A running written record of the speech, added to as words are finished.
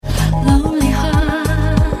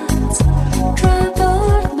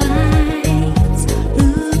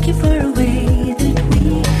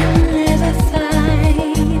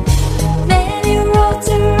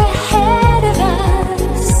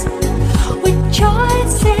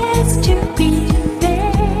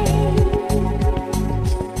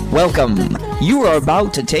Welcome. You are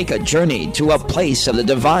about to take a journey to a place of the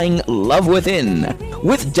divine love within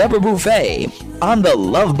with Deborah Beauvais on the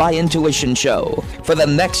Love by Intuition show. For the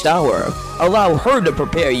next hour, allow her to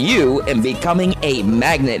prepare you in becoming a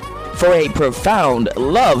magnet for a profound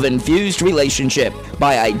love-infused relationship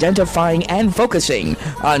by identifying and focusing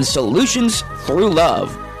on solutions through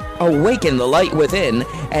love. Awaken the light within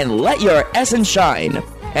and let your essence shine.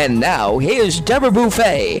 And now, here's Deborah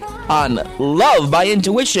Beauvais on Love by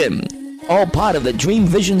Intuition, all part of the Dream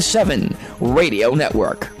Vision 7 radio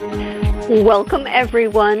network. Welcome,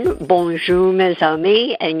 everyone. Bonjour, mes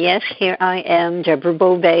amis. And yes, here I am, Deborah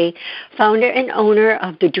Beauvais, founder and owner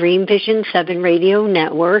of the Dream Vision 7 radio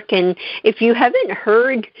network. And if you haven't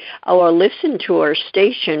heard or listened to our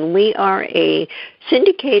station, we are a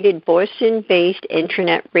syndicated Boston-based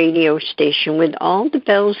internet radio station with all the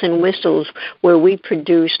bells and whistles where we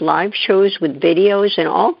produce live shows with videos and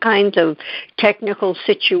all kinds of technical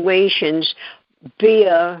situations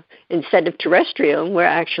via, instead of terrestrial, we're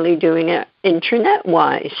actually doing it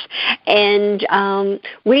internet-wise. And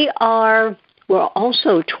we're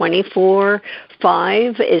also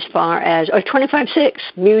 24/5 as far as, or 25/6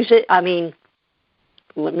 music.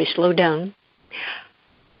 Let me slow down.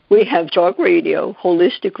 We have talk radio,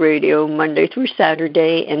 holistic radio, Monday through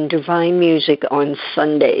Saturday, and divine music on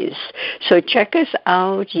Sundays. So check us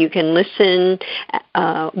out. You can listen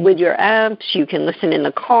with your apps. You can listen in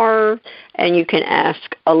the car, and you can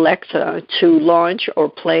ask Alexa to launch or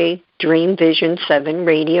play Dream Vision 7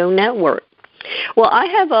 Radio Network. Well, I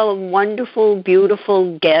have a wonderful,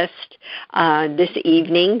 beautiful guest this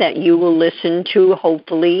evening that you will listen to,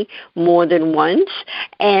 hopefully, more than once.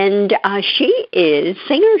 And she is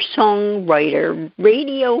singer-songwriter,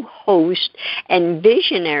 radio host, and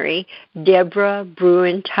visionary Deborah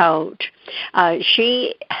Bruin-Tout.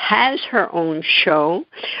 She has her own show,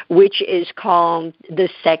 which is called The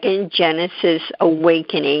Second Genesis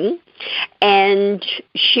Awakening. And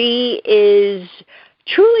she is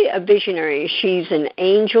truly a visionary. She's an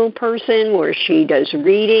angel person where she does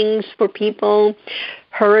readings for people.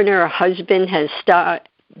 Her and her husband have started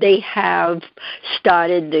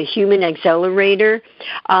the Human Accelerator,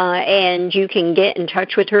 and you can get in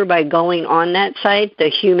touch with her by going on that site,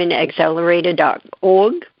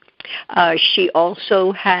 thehumanaccelerator.org. She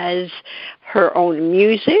also has her own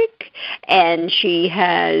music, and she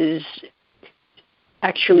has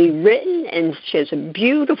actually written, and she has a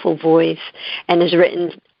beautiful voice and has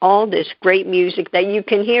written all this great music that you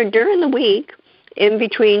can hear during the week in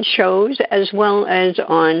between shows as well as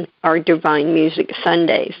on our Divine Music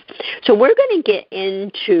Sundays. So we're going to get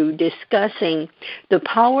into discussing the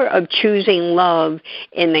power of choosing love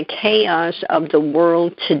in the chaos of the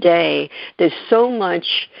world today. There's so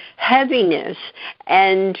much heaviness,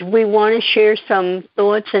 and we want to share some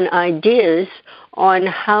thoughts and ideas on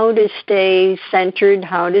how to stay centered,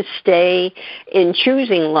 how to stay in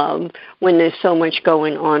choosing love when there's so much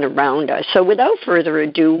going on around us. So without further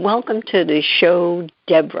ado, welcome to the show,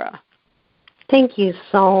 Deborah. Thank you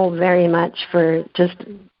so very much for just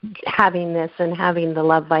having this and having the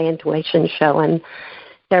Love by Intuition show. And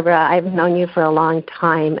Deborah, I've known you for a long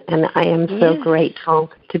time, and I am so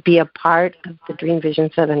grateful to be a part of the Dream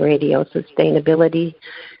Vision 7 Radio Sustainability,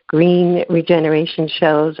 Green Regeneration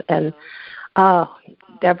shows. And oh,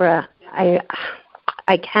 Deborah, I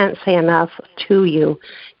can't say enough to you.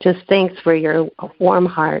 Just thanks for your warm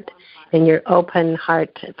heart and your open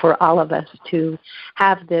heart for all of us to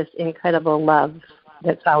have this incredible love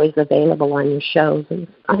that's always available on your shows. And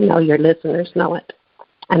I know your listeners know it.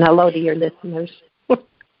 And hello to your listeners.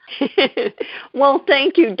 Well,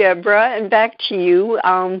 thank you, Deborah. And back to you.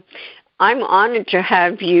 I'm honored to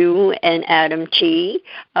have you and Adam T.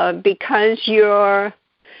 Because you're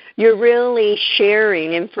really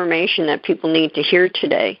sharing information that people need to hear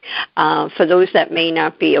today. For those that may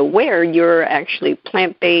not be aware, you're actually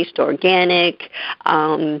plant-based, organic,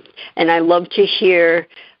 and I love to hear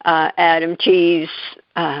Adam T's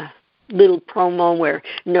little promo where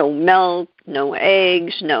no milk, no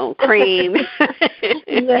eggs, no cream.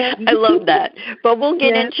 I love that. But we'll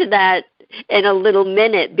get into that in a little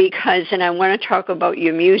minute and I want to talk about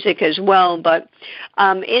your music as well, but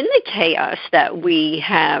in the chaos that we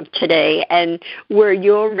have today and where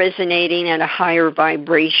you're resonating at a higher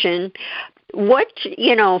vibration,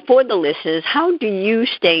 for the listeners, how do you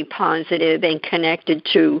stay positive and connected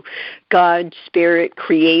to God, Spirit,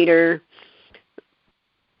 Creator?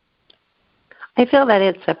 I feel that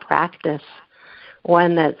it's a practice,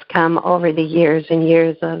 one that's come over the years and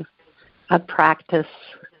years of practice.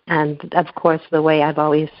 And, of course, the way I've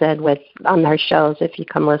always said on our shows, if you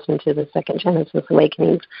come listen to the Second Genesis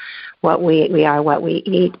Awakenings, what we are, what we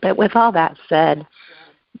eat. But with all that said,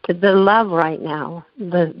 the love right now,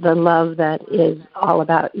 the love that is all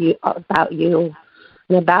about you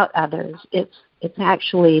and about others. It's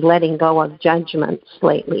actually letting go of judgments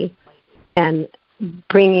lately and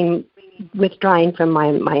withdrawing from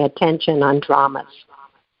my attention on dramas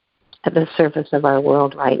at the surface of our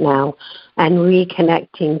world right now, and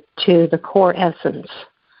reconnecting to the core essence,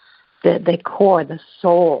 the core, the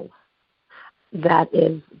soul that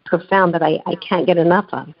is profound, that I can't get enough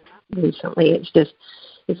of recently.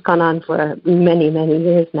 It's gone on for many, many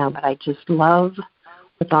years now, but I just love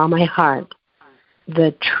with all my heart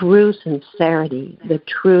the true sincerity, the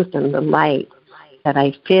truth and the light that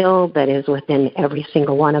I feel that is within every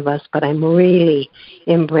single one of us, but I'm really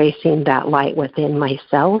embracing that light within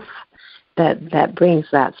myself that brings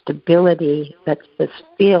that stability, that's this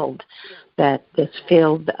field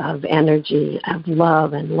of energy, of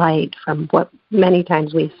love and light from what many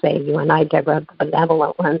times we say, you and I, Deborah, the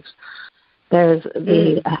benevolent ones. There's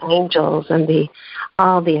the angels and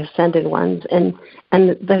all the ascended ones, and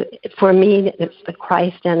for me it's the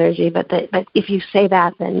Christ energy. But if you say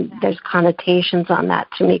that, then there's connotations on that.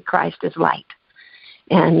 To me, Christ is light,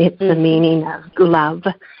 and it's the meaning of love,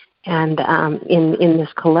 and in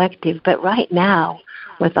this collective. But right now,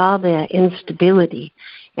 with all the instability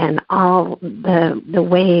and all the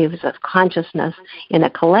waves of consciousness in a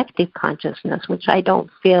collective consciousness, which I don't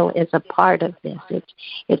feel is a part of this.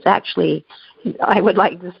 It's actually, I would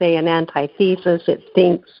like to say, an antithesis. It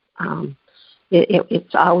thinks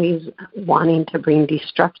it's always wanting to bring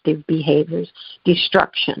destructive behaviors,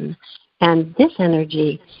 destruction. And this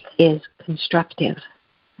energy is constructive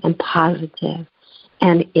and positive,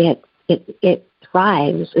 and it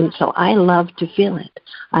thrives. And so I love to feel it.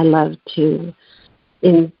 I love to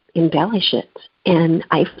embellish it, and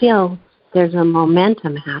I feel there's a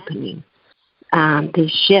momentum happening,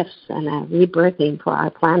 these shifts and a rebirthing for our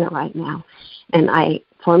planet right now. And I'm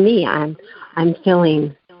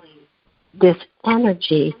feeling this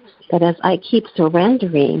energy that as I keep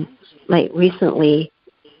surrendering, like recently,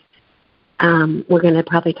 we're going to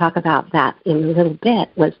probably talk about that in a little bit,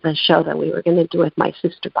 was the show that we were going to do with my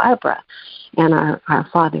sister Barbara and our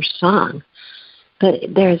Father's Song. But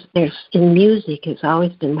there's in music has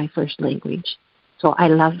always been my first language. So I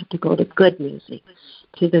love to go to good music,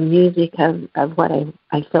 to the music of what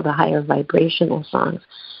I feel the higher vibrational songs.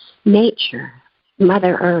 Nature,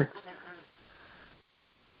 Mother Earth.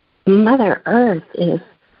 Mother Earth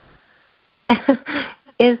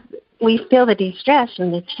is we feel the distress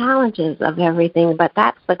and the challenges of everything, but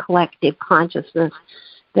that's the collective consciousness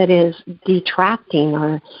that is detracting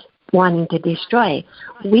or wanting to destroy.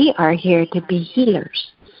 We are here to be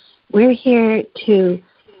healers. We're here to,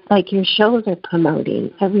 like your shows are promoting,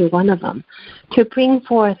 every one of them, to bring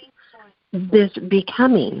forth this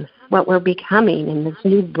becoming, what we're becoming in this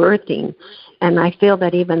new birthing. And I feel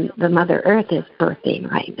that even the Mother Earth is birthing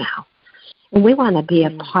right now. And we want to be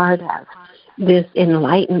a part of this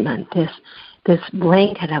enlightenment, this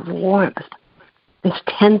blanket of warmth, this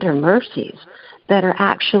tender mercies that are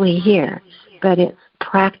actually here, but it's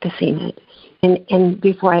practicing it. And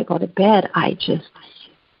before I go to bed,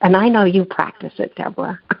 and I know you practice it,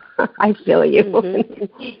 Deborah. I feel you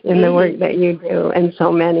in the work that you do, and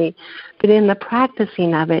so many. But in the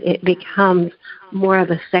practicing of it, it becomes more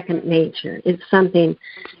of a second nature. It's something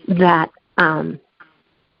that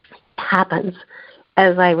happens.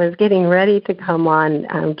 As I was getting ready to come on,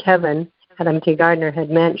 Kevin Adam T. Gardner had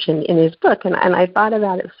mentioned in his book, and I thought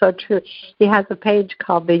about it, so true. He has a page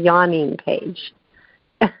called the yawning page.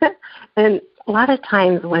 And a lot of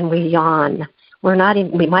times when we yawn,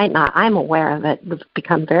 we might not, I'm aware of it, we've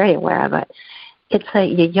become very aware of it. It's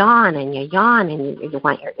you yawn and you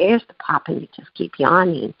want your ears to pop and you just keep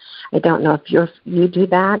yawning. I don't know if you do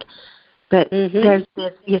that, but there's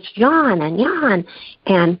this, it's yawn,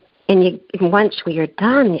 and once you're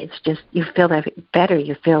done, it's just, you feel better,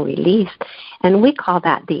 you feel released. And we call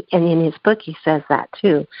that and in his book he says that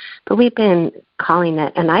too, but we've been calling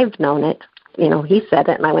it, and I've known it, he said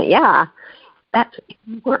it, and I went, yeah,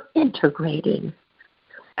 we're integrating.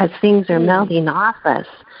 As things are melting off us,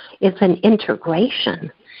 it's an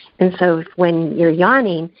integration. And so when you're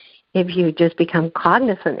yawning, if you just become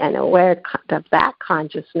cognizant and aware of that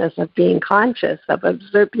consciousness, of being conscious, of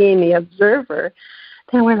being the observer,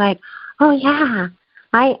 then we're like, oh yeah,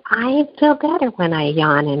 I feel better when I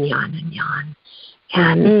yawn and yawn and yawn.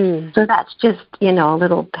 And so that's just,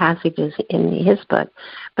 little passages in his book.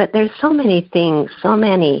 But there's so many things, so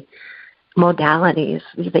many modalities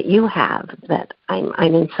that you have that I'm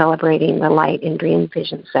in celebrating the light in Dream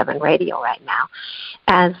Vision 7 radio right now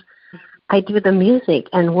as I do the music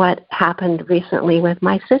and what happened recently with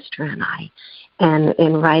my sister and I. and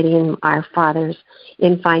in finding my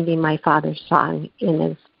father's song in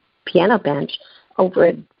his piano bench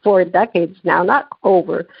over 4 decades now, not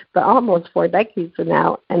over, but almost 4 decades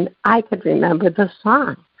now, and I could remember the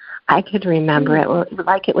song. I could remember it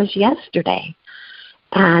like it was yesterday.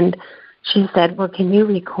 And she said, well, can you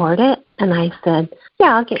record it? And I said,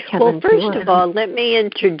 yeah, I'll get Kevin. Well, first of all, let me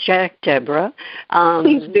interject, Deborah.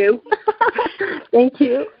 Please do. Thank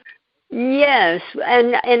you. Yes,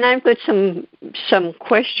 and I've got some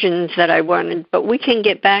questions that I wanted, but we can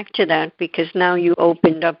get back to that because now you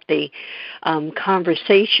opened up the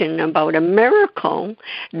conversation about a miracle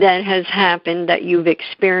that has happened that you've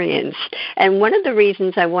experienced. And one of the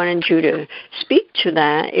reasons I wanted you to speak to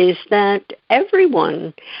that is that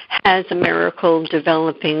everyone has a miracle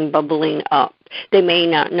developing, bubbling up. They may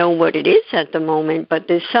not know what it is at the moment, but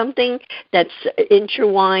there's something that's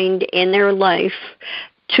intertwined in their life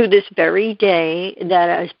to this very day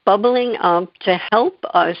that is bubbling up to help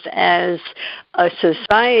us as a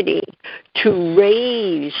society to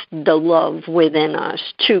raise the love within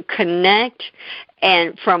us, to connect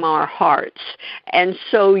and from our hearts. And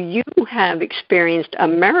so you have experienced a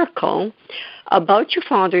miracle about your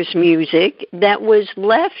father's music that was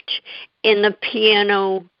left in the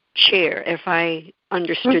piano chair, if I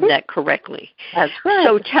understood that correctly. That's right.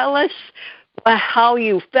 So tell us how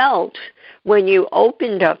you felt when you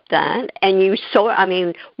opened up that and you saw,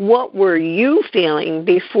 what were you feeling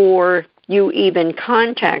before you even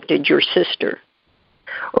contacted your sister?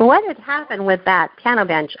 What had happened with that piano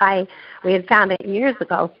bench, we had found it years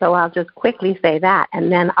ago, so I'll just quickly say that.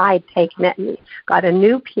 And then I'd taken it and got a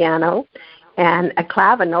new piano and a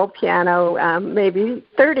clavino piano, maybe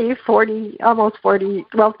 30 years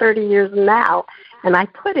now. And I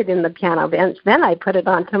put it in the piano bench. Then I put it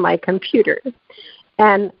onto my computer.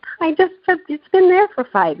 And it's been there for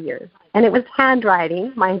 5 years. And it was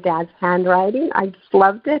handwriting, my dad's handwriting. I just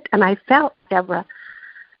loved it. And I felt, Deborah,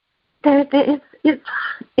 that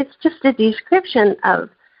it's just a description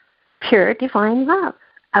of pure divine love,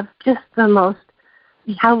 of just the most,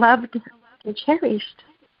 how loved and cherished.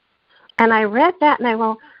 And I read that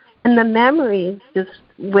and the memories just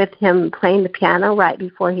with him playing the piano right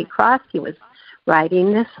before he crossed, he was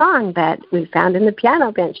writing this song that we found in the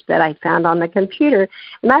piano bench that I found on the computer.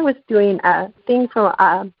 And I was doing a thing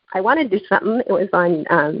I wanted to do something. It was on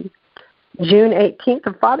June 18th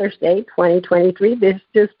of Father's Day, 2023,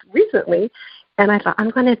 just recently. And I thought, I'm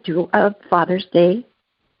going to do a Father's Day,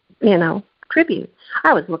 tribute.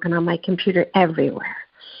 I was looking on my computer everywhere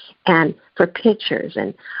and for pictures,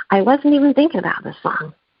 and I wasn't even thinking about the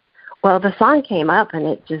song. Well, the song came up, and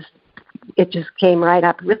it just came right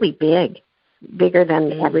up really bigger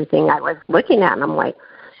than everything I was looking at, and I'm like,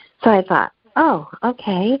 so I thought, oh,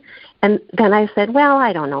 okay. And then I said, well,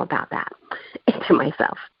 I don't know about that to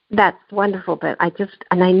myself. That's wonderful, but I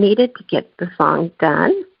needed to get the song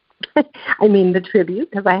done. The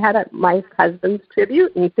tribute, because I had my husband's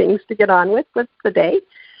tribute and things to get on with the day.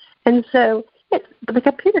 And so the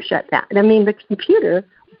computer shut down. The computer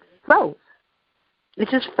froze. It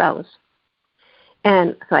just froze.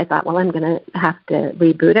 And so I thought, well, I'm going to have to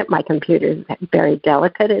reboot it. My computer is very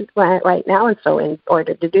delicate right now, and so in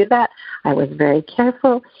order to do that, I was very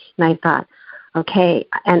careful. And I thought, okay,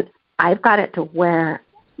 and I've got it to where,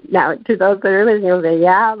 now to those that are listening, you'll say,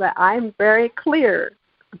 yeah, but I'm very clear,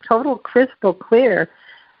 total crystal clear,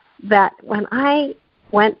 that when I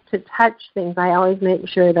went to touch things, I always make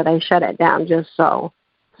sure that I shut it down just so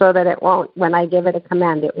that it won't, when I give it a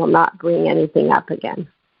command, it will not bring anything up again,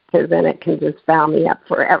 because then it can just foul me up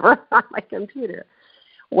forever on my computer.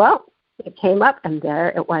 Well, it came up, and there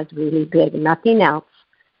it was, really big, nothing else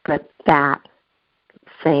but that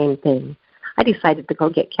same thing. I decided to go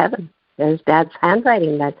get Kevin. There's Dad's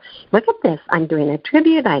handwriting. That, look at this, I'm doing a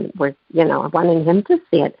tribute. I wanted him to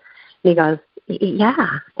see it. And he goes,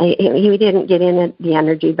 yeah, he didn't get in the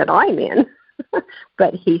energy that I'm in,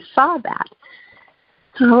 but he saw that.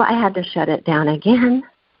 So I had to shut it down again,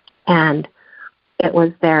 and it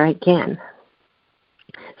was there again.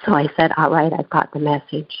 So I said, all right, I've got the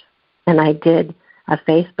message. And I did a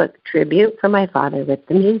Facebook tribute for my father with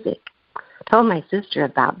the music. I told my sister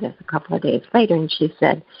about this a couple of days later, and she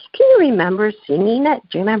said, can you remember singing it?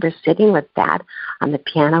 Do you remember sitting with Dad on the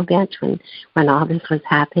piano bench when all this was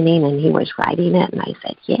happening and he was writing it? And I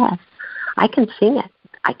said, yes, I can sing it.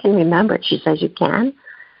 I can remember it. She says, you can?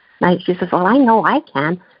 She says, well, I know I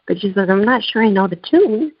can, but she says, I'm not sure I know the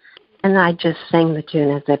tune. And I just sang the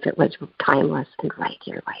tune as if it was timeless and right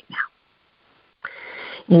here, right now.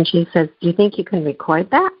 And she says, do you think you can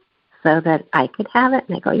record that so that I could have it?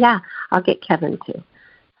 And I go, yeah, I'll get Kevin to.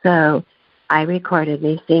 So I recorded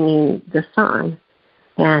me singing the song.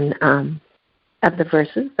 And of the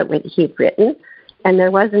verses that he'd written, and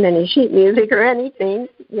there wasn't any sheet music or anything,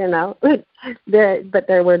 but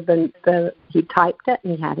there were he typed it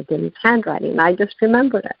and he had it in his handwriting. And I just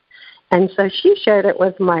remembered it, and so she shared it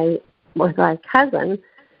with my cousin,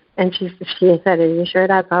 and she said, "Are you sure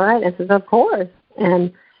that's all right?" I said, "Of course."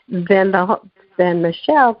 And then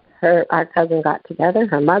Michelle, our cousin, got together,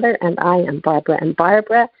 her mother and I and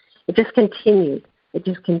Barbara. It just continued. It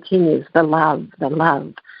just continues. The love.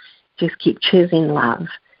 Just keep choosing love.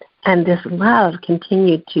 And this love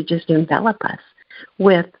continued to just envelop us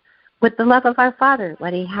with the love of our Father,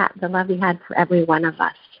 the love He had for every one of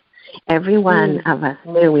us. Every one of us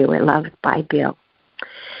knew we were loved by Bill.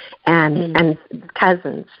 And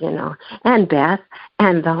cousins, and Beth,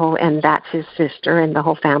 and that's his sister, and the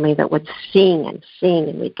whole family that would sing, and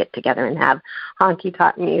we'd get together and have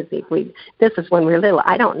honky-tonk music. This is when we were little.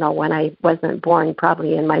 I don't know when I wasn't born,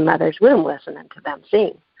 probably in my mother's womb listening to them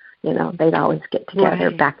sing. They'd always get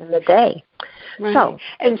together back in the day. Right. So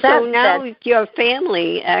now your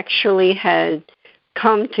family actually had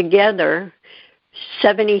come together,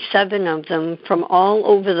 77 of them from all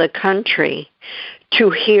over the country, to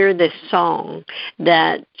hear this song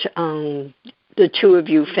that the two of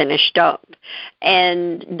you finished up.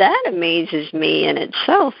 And that amazes me in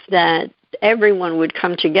itself, that everyone would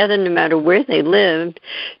come together, no matter where they lived,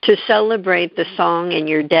 to celebrate the song and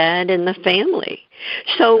your dad and the family.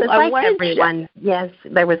 So I wanted everyone. Yes,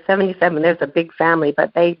 there was 77. There's a big family,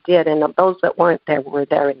 but they did, and those that weren't there were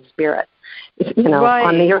there in spirit.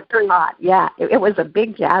 On the earth or not. Yeah, it was a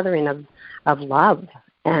big gathering of love.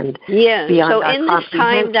 And so in this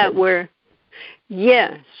time that we're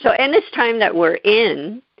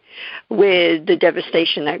in, with the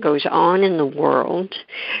devastation that goes on in the world,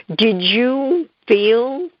 did you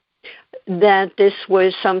feel that this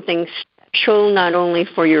was something special, not only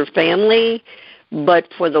for your family, but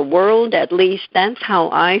for the world? At least that's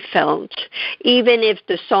how I felt. Even if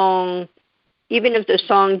the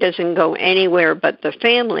song doesn't go anywhere but the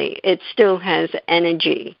family, it still has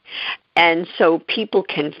energy. And so people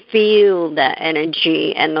can feel that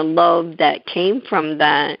energy and the love that came from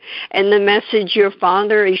that, and the message your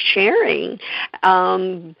father is sharing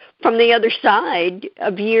from the other side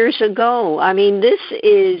of years ago. I mean, this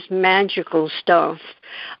is magical stuff.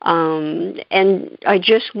 And I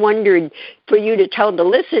just wondered for you to tell the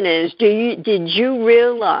listeners, did you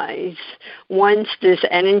realize once this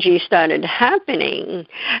energy started happening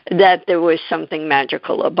that there was something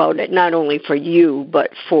magical about it, not only for you,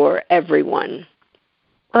 but for everyone?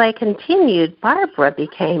 Well, I continued. Barbara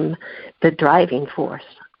became the driving force.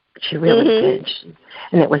 She really did.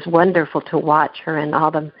 And it was wonderful to watch her and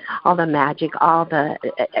all the magic, call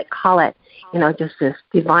it, just this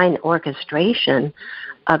divine orchestration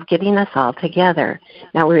of getting us all together.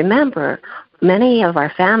 Now, remember, many of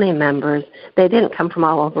our family members, they didn't come from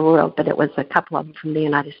all over the world, but it was a couple of them from the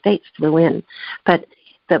United States flew in. But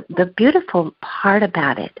the beautiful part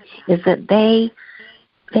about it is that they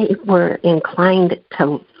were inclined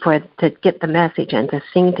to get the message and to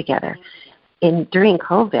sing together. During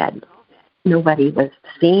COVID, nobody was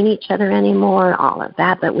seeing each other anymore. All of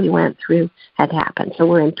that we went through had happened. So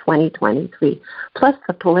we're in 2023, plus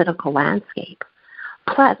the political landscape.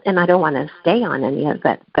 Plus, and I don't want to stay on any of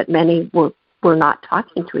that, but many were not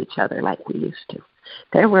talking to each other like we used to.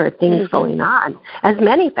 There were things going on, as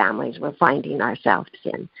many families were finding ourselves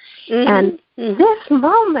in. And this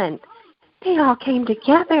moment, they all came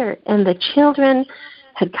together, and the children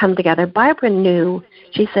had come together. Barbara knew,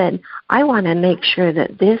 she said, I want to make sure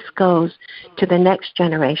that this goes to the next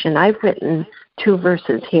generation. I've written 2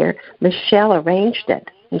 verses here. Michelle arranged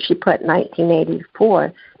it, and she put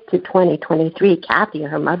 1984 to 2023. Kathy,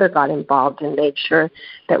 her mother, got involved and made sure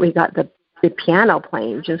that we got the piano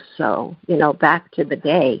playing, just so, back to the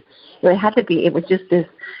day. It had to be, it was just this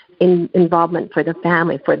involvement for the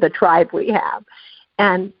family, for the tribe we have.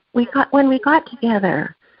 And when we got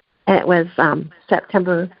together, and it was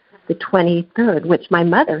September the 23rd, which my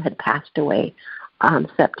mother had passed away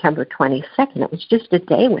September 22nd. It was just a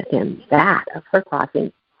day within that of her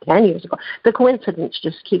crossing 10 years ago. The coincidence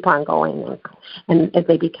just keep on going, and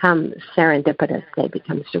they become serendipitous. They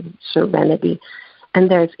become serenity. And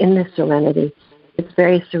there's, in this serenity, it's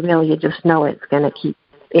very surreal. You just know it's going to keep,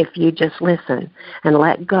 if you just listen and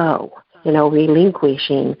let go,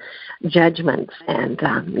 relinquishing judgments and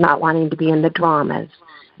not wanting to be in the dramas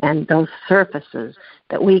and those surfaces,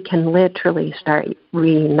 that we can literally start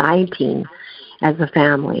reuniting as a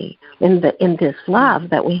family in this love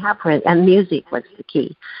that we have for it. And music was the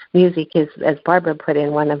key. Music is, as Barbara put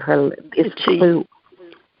in one of her, is clue.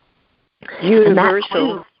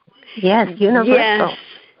 Universal. Yes, universal. Yes.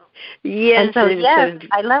 Yes. And so, yes,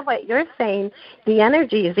 I love what you're saying. The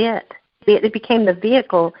energy is it. It became the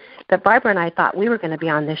vehicle that Barbara and I thought we were going to be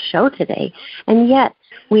on this show today. And yet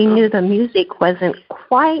we knew the music wasn't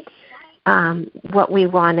quite what we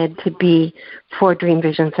wanted to be for Dream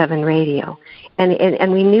Vision 7 Radio.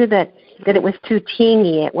 And we knew that it was too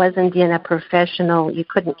teeny. It wasn't in a professional, you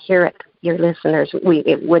couldn't hear it, your listeners.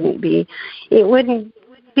 It wouldn't do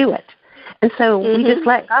it. And so we just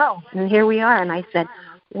let go. And here we are. And I said,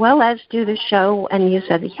 well, let's do the show. And you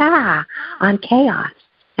said, yeah, on Chaos.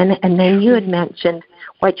 And then you had mentioned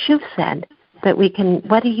what you've said, that we can,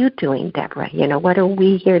 what are you doing, Deborah? What are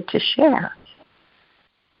we here to share?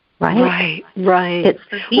 Right. It's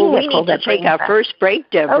well, we need to take our first break,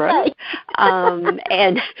 Deborah. Okay.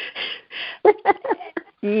 And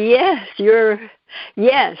yes,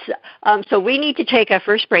 so we need to take our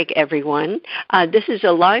first break, everyone. This is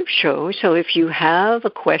a live show, so if you have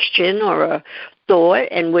a question or a thought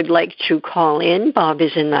and would like to call in, Bob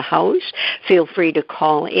is in the house. Feel free to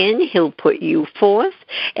call in. He'll put you forth.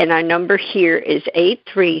 And our number here is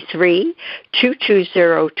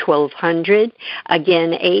 833-220-1200.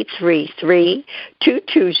 Again,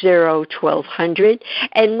 833-220-1200.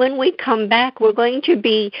 And when we come back, we're going to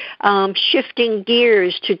be shifting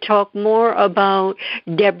gears to talk more about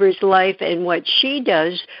Deborah's life and what she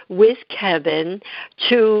does with Kevin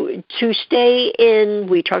to stay in.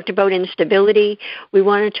 We talked about instability. We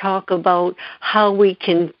want to talk about how we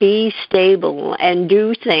can be stable and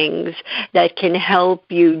do things that can help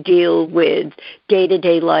you deal with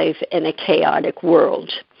day-to-day life in a chaotic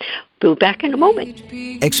world. We'll be back in a moment.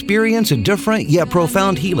 Experience a different yet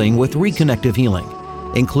profound healing with Reconnective Healing.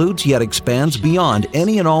 Includes yet expands beyond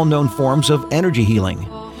any and all known forms of energy healing.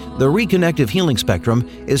 The Reconnective Healing spectrum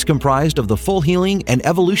is comprised of the full healing and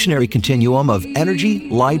evolutionary continuum of energy,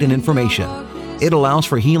 light, and information. It allows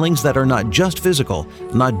for healings that are not just physical,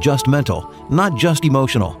 not just mental, not just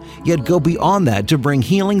emotional, yet go beyond that to bring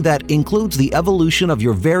healing that includes the evolution of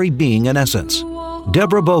your very being and essence.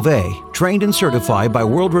 Deborah Beauvais, trained and certified by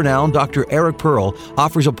world-renowned Dr. Eric Pearl,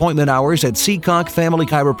 offers appointment hours at Seacock Family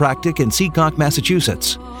Chiropractic in Seacock,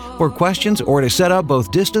 Massachusetts. For questions or to set up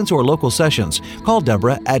both distance or local sessions, call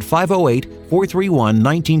Deborah at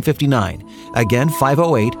 508-431-1959. Again,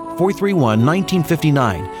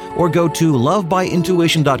 508-431-1959. Or go to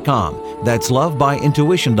lovebyintuition.com. That's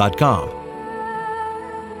lovebyintuition.com.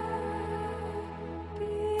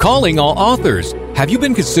 Calling all authors. Have you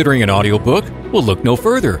been considering an audiobook? Well, look no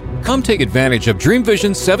further. Come take advantage of Dream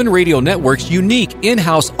Vision 7 Radio Network's unique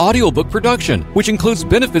in-house audiobook production, which includes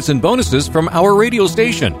benefits and bonuses from our radio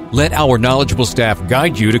station. Let our knowledgeable staff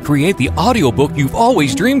guide you to create the audiobook you've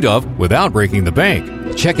always dreamed of without breaking the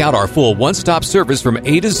bank. Check out our full one-stop service from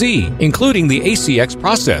A to Z, including the ACX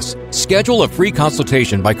process. Schedule a free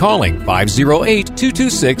consultation by calling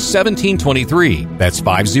 508-226-1723. That's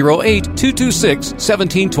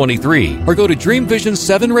 508-226-1723. Or go to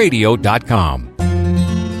dreamvision7radio.com.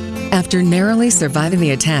 After narrowly surviving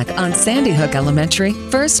the attack on Sandy Hook Elementary,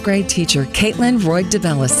 first-grade teacher Caitlin Royd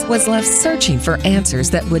DeBellis was left searching for answers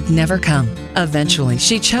that would never come. Eventually,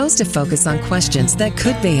 she chose to focus on questions that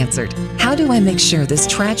could be answered. How do I make sure this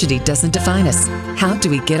tragedy doesn't define us? How do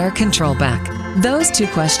we get our control back? Those two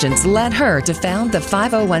questions led her to found the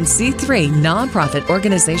 501c3 nonprofit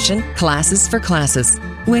organization Classes for Classes.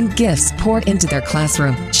 When gifts poured into their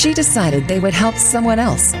classroom, she decided they would help someone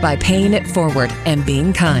else by paying it forward and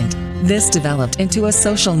being kind. This developed into a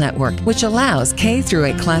social network which allows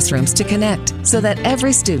K-8 classrooms to connect so that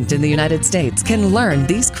every student in the United States can learn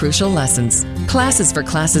these crucial lessons. Classes for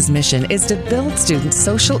Classes' mission is to build students'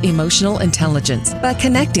 social-emotional intelligence by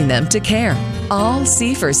connecting them to care. All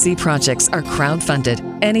C4C projects are crowdfunded.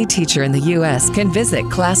 Any teacher in the U.S. can visit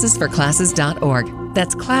classesforclasses.org.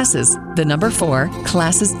 That's classes, the number 4,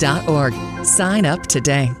 classes.org. Sign up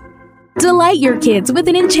today. Delight your kids with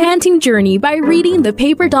an enchanting journey by reading the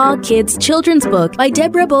Paper Doll Kids children's book by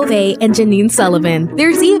Deborah Beauvais and Janine Sullivan.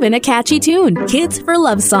 There's even a catchy tune, Kids for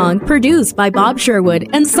Love Song, produced by Bob Sherwood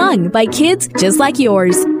and sung by kids just like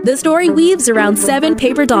yours. The story weaves around 7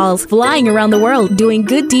 paper dolls flying around the world doing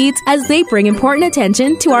good deeds as they bring important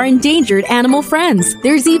attention to our endangered animal friends.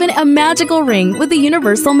 There's even a magical ring with a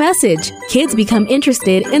universal message. Kids become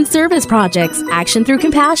interested in service projects, action through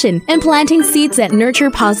compassion, and planting seeds that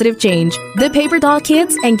nurture positive change. The Paper Doll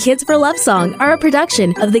Kids and Kids for Love Song are a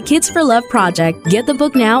production of the Kids for Love Project. Get the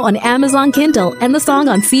book now on Amazon Kindle and the song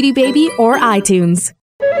on CD Baby or iTunes.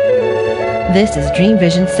 This is Dream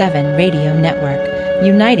Vision 7 Radio Network,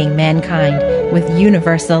 uniting mankind with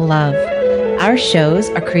universal love. Our shows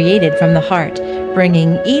are created from the heart,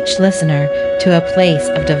 bringing each listener to a place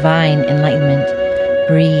of divine enlightenment.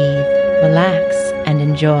 Breathe, relax, and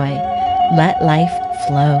enjoy. Let life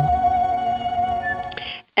flow.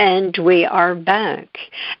 And we are back.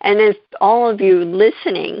 And if all of you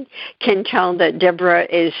listening can tell that Deborah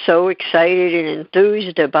is so excited and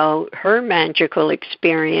enthused about her magical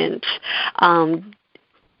experience,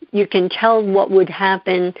 you can tell what would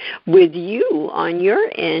happen with you on your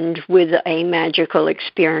end with a magical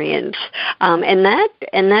experience. And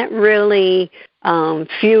that really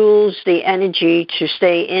fuels the energy to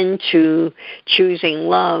stay into choosing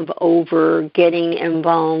love over getting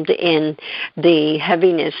involved in the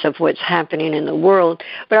heaviness of what's happening in the world.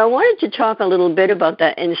 But I wanted to talk a little bit about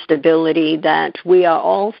that instability that we are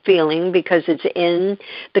all feeling, because it's in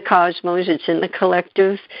the cosmos, it's in the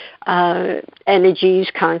collective energies,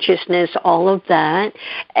 consciousness, all of that.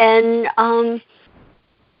 And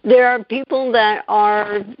there are people that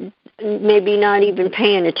are maybe not even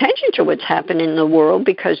paying attention to what's happening in the world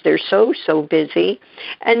because they're so busy.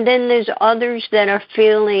 And then there's others that are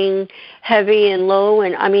feeling heavy and low.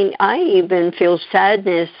 And I mean, I even feel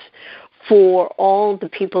sadness for all the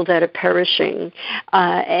people that are perishing.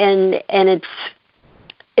 And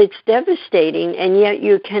it's devastating, and yet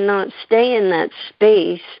you cannot stay in that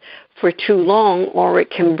space for too long, or it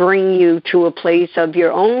can bring you to a place of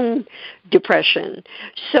your own depression.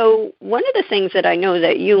 So one of the things that I know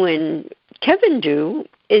that you and Kevin do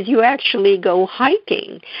is you actually go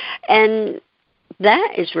hiking, and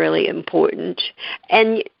that is really important.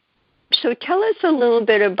 And so tell us a little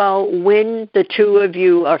bit about when the two of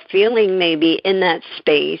you are feeling maybe in that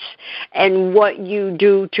space and what you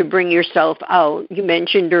do to bring yourself out. You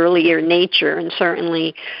mentioned earlier nature, and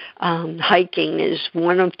certainly hiking is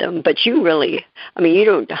one of them, but you really, I mean, you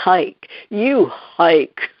don't hike, you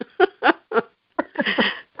hike.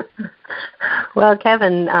 Well,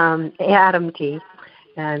 Kevin, Adam T.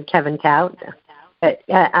 and Kevin Tout,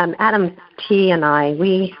 Adam T. and I,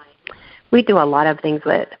 we do a lot of things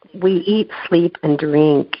that we eat, sleep, and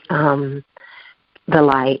drink the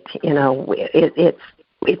light. You know,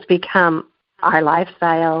 it's become our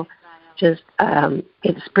lifestyle. Just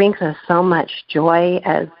it brings us so much joy.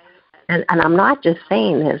 And I'm not just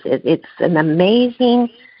saying this. It's an amazing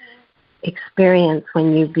experience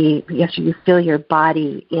when you feel your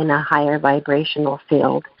body in a higher vibrational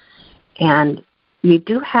field. And we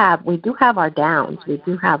do have our downs. We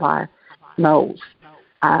do have our lows.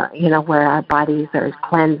 Where our bodies are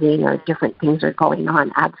cleansing or different things are going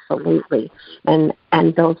on, absolutely, and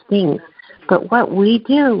those things. But what we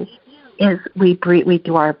do is we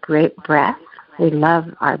do our breath. We love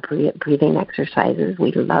our breathing exercises.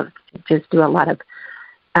 We love to just do a lot of,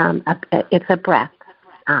 it's a breath.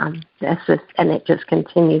 And it just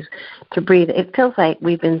continues to breathe. It feels like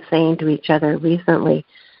we've been saying to each other recently,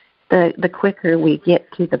 the quicker we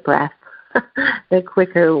get to the breath, the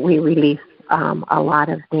quicker we release a lot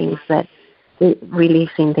of things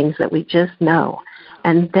releasing things that we just know.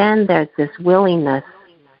 And then there's this willingness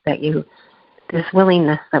that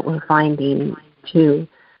we're finding to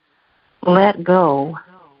let go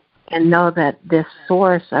and know that this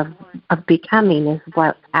source of becoming is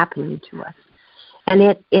what's happening to us. And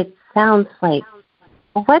it sounds like,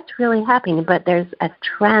 well, what's really happening? But there's a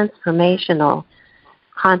transformational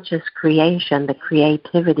conscious creation, the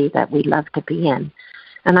creativity that we love to be in.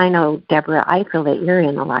 And I know, Deborah, I feel that you're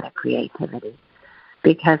in a lot of creativity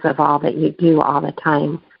because of all that you do all the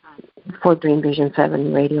time for Dream Vision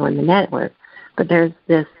 7 Radio and the network. But there's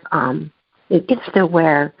this, it gets to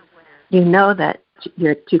where you know that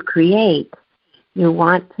you're to create, you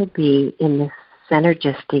want to be in this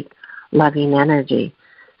synergistic, loving energy.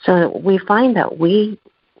 So we find that we're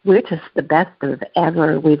just the best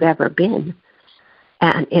we've ever been.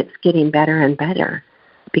 And it's getting better and better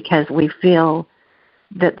because we feel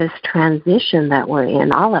that this transition that we're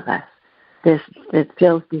in, all of us, it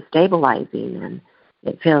feels destabilizing and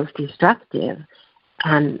it feels destructive.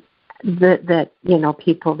 And that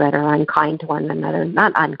people that are unkind to one another,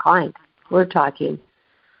 not unkind, we're talking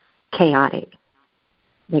chaotic.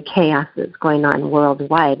 The chaos that's going on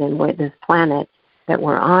worldwide, and where this planet that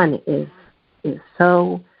we're on is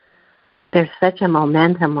so, there's such a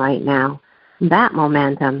momentum right now. That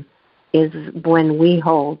momentum is when we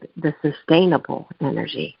hold the sustainable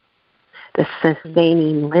energy, the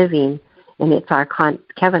sustaining living, and it's our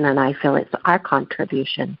Kevin and I feel it's our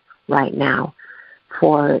contribution right now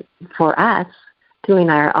for us doing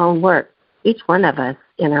our own work, each one of us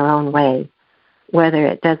in our own way, whether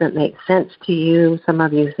it doesn't make sense to you. Some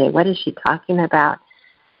of you say, what is she talking about?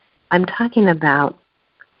 I'm talking about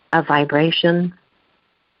a vibration.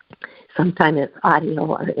 Sometimes it's audio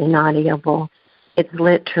or inaudible. It's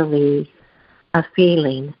literally a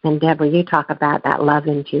feeling. And Deborah, you talk about that love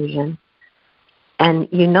infusion. And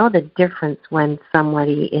you know the difference when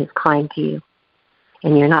somebody is kind to you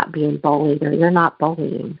and you're not being bullied or you're not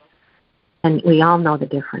bullying. And we all know the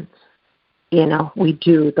difference. You know, we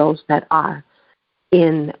do, those that are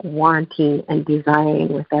in wanting and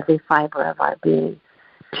desiring with every fiber of our being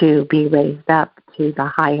to be raised up to the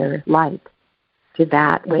higher light, to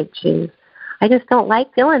that which is, I just don't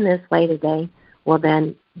like feeling this way today. Well,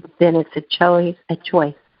 then it's a choice.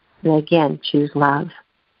 And again, choose love,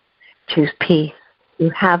 choose peace. You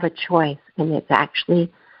have a choice, and it's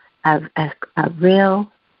actually a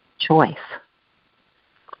real choice.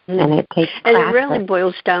 And it takes practice. And it really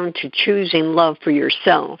boils down to choosing love for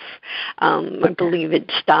yourself. I believe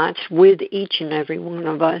it starts with each and every one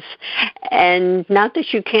of us. And not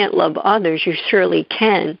that you can't love others, you surely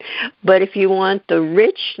can. But if you want the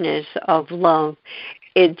richness of love,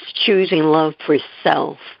 it's choosing love for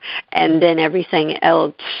self. And then everything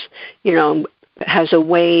else, you know, has a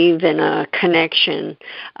wave and a connection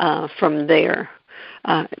from there.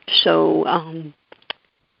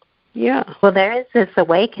 Yeah. Well, there is this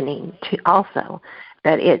awakening also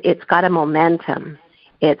that it's got a momentum.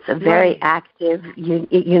 It's a very active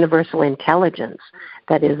universal intelligence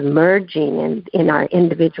that is merging in our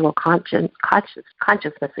individual consciousness.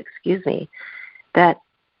 That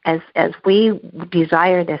as we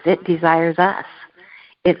desire this, it desires us.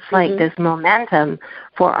 It's like this momentum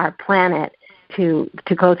for our planet to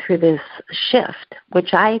go through this shift,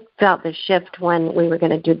 which I felt the shift when we were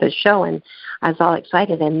going to do the show, and I was all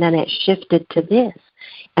excited, and then it shifted to this.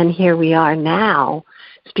 And here we are now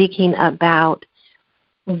speaking about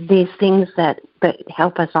these things that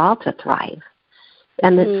help us all to thrive.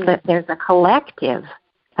 And there's a collective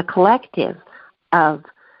of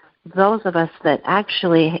those of us that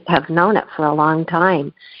actually have known it for a long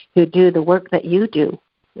time, who do the work that you do,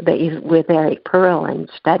 with Eric Pearl and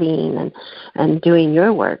studying and doing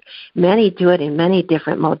your work. Many do it in many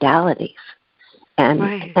different modalities.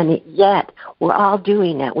 And yet we're all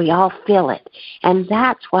doing it. We all feel it. And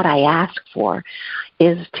that's what I ask for,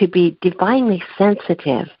 is to be divinely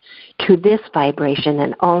sensitive to this vibration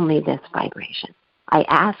and only this vibration. I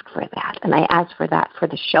ask for that, and I ask for that for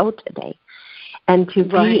the show today. And to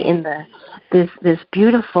be in this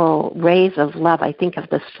beautiful rays of love. I think of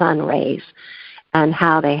the sun rays and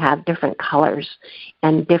how they have different colors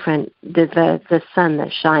and different, the sun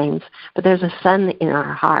that shines. But there's a sun in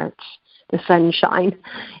our hearts, the sunshine,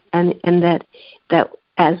 and that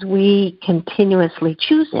as we continuously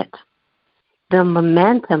choose it, the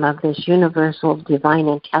momentum of this universal divine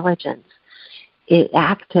intelligence, it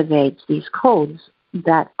activates these codes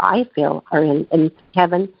that I feel are in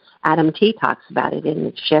heaven. Adam T. talks about it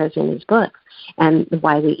and shares in his books, and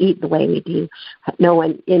why we eat the way we do. And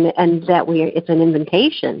that it's an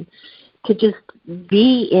invitation to just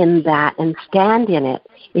be in that and stand in it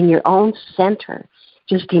in your own center,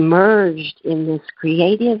 just emerged in this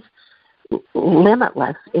creative,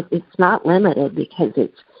 limitless. It's not limited, because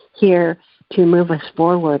it's here to move us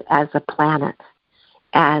forward as a planet,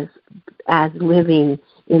 as living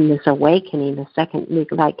in this awakening, the second, we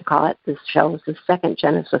like to call it, this show is the second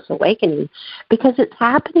Genesis awakening, because it's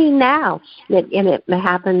happening now. And it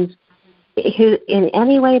happens in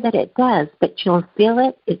any way that it does, but you'll feel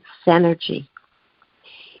it. It's synergy.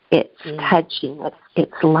 It's touching.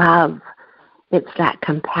 It's love. It's that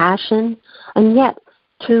compassion. And yet,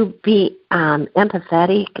 to be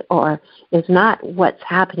empathetic is not what's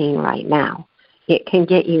happening right now. It can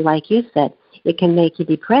get you, like you said, it can make you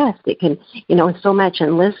depressed. It can, so much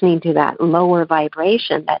in listening to that lower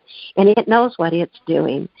vibration and it knows what it's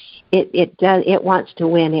doing. It wants to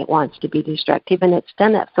win. It wants to be destructive, and it's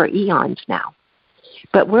done that for eons now.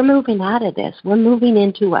 But we're moving out of this. We're moving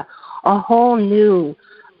into a whole new,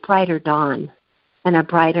 brighter dawn and a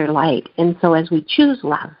brighter light. And so as we choose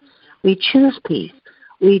love, we choose peace,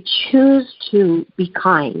 we choose to be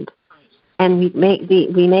kind, and we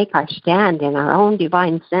make our stand in our own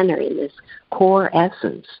divine center in this core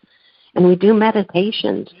essence. And we do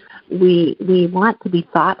meditations. We want to be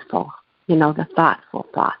thoughtful, the thoughtful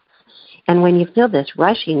thoughts. And when you feel this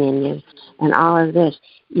rushing in you and all of this,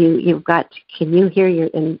 you've got to, can you hear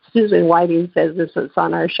and Susan Whiting says this is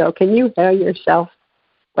on our show, can you hear yourself,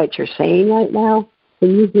 what you're saying right now?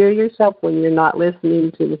 Can you hear yourself when you're not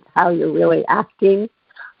listening to how you're really acting?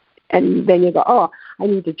 And then you go, I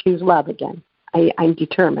need to choose love again. I'm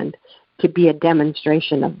determined to be a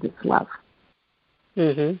demonstration of this love.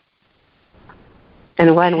 Mm-hmm.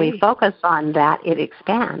 And when we focus on that, it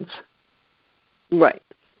expands. Right.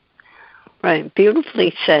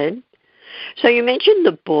 Beautifully said. So you mentioned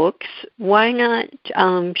the books. Why not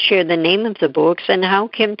share the name of the books, and how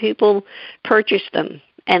can people purchase them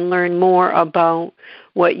and learn more about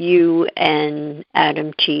what you and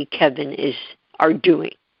Adam T. Kevin are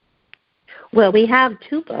doing? Well, we have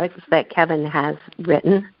 2 books that Kevin has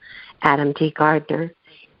written, Adam T. Gardner,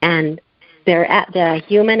 and they're at the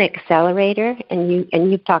Human Accelerator, and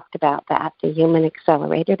you've talked about that, the Human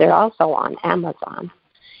Accelerator. They're also on Amazon.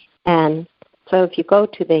 And so if you go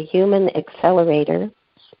to the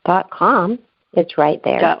humanaccelerator.com, it's right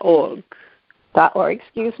there. .org. .org,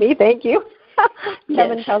 excuse me, thank you.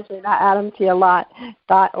 Kevin tells me that, Adam T. a lot.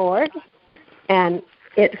 .org. And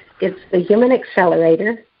it's the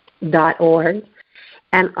humanaccelerator.org.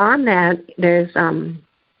 And on that, there's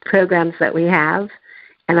programs that we have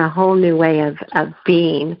and a whole new way of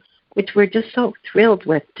being, which we're just so thrilled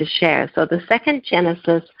with to share. So the Second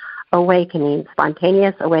Genesis Awakening,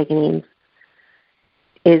 Spontaneous Awakenings,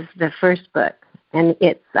 is the first book. And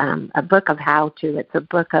it's a book of how-to. It's a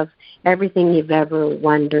book of everything you've ever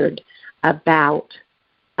wondered about,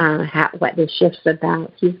 what the shift's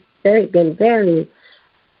about. He's been very,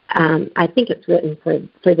 I think it's written for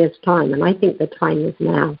this time, and I think the time is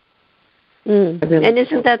now. Really and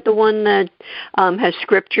isn't that the one that has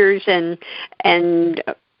scriptures and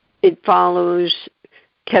it follows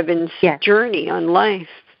Kevin's journey on life?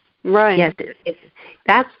 Right. Yes,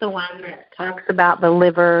 that's the one that talks about the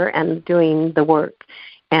liver and doing the work,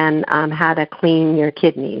 and how to clean your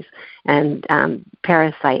kidneys and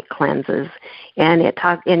parasite cleanses, and it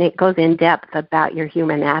goes in depth about your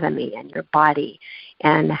human anatomy and your body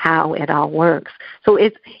and how it all works. So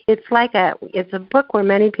it's a book where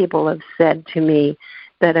many people have said to me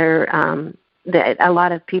that a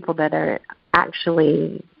lot of people that are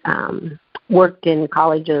actually worked in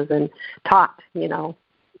colleges and taught, in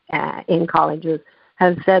colleges,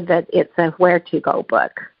 have said that it's a where-to-go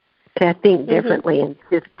book, to think differently and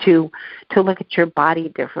to look at your body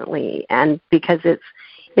differently, and because it's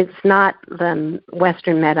not the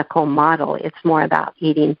Western medical model. It's more about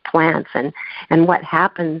eating plants and what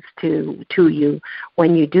happens to you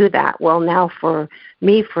when you do that. Well, now for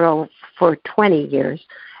me, for 20 years,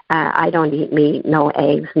 I don't eat meat, no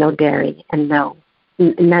eggs, no dairy, and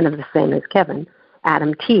none of the same as Kevin,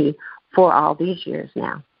 Adam T., for all these years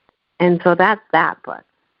now. And so that's that book.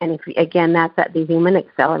 And that's at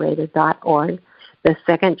thehumanaccelerator.org. The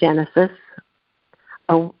Second Genesis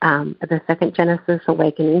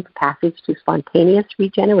Awakenings, Passage to Spontaneous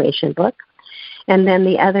Regeneration book. And then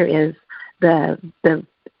the other is the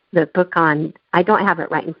book on, I don't have it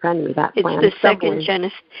right in front of me, that plan. It's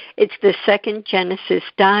the Second Genesis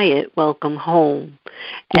Diet, Welcome Home.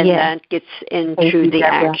 And that gets into the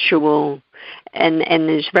actual, and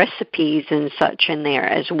there's recipes and such in there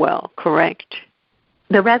as well, correct?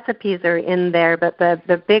 The recipes are in there, but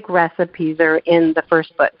the big recipes are in the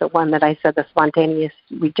first book, the one that I said, the Spontaneous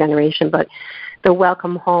Regeneration book. The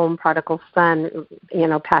Welcome Home, Prodigal Son,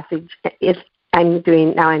 passage. I'm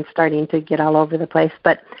starting to get all over the place,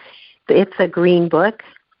 but it's a green book,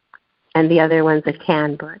 and the other one's a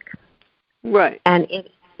tan book. Right. And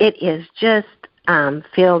it is just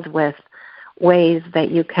filled with ways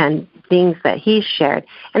that you can, things that he's shared.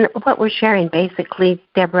 And what we're sharing basically,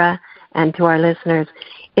 Deborah, and to our listeners,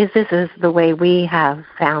 is this is the way we have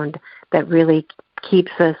found that really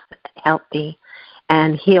keeps us healthy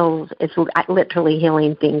and heals. It's literally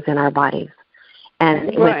healing things in our bodies, and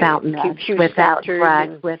without meds, without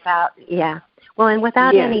drugs, and without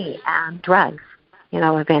any drugs,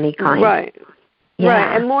 of any kind. Right. Yeah.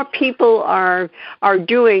 Right. And more people are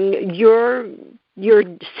doing. You're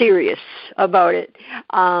serious about it.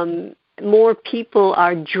 More people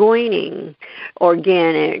are joining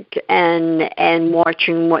organic and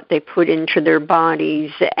watching what they put into their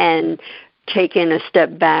bodies and taking a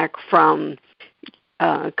step back from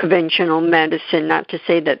conventional medicine. Not to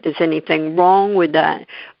say that there's anything wrong with that,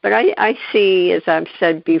 but I see, as I've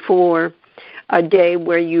said before, a day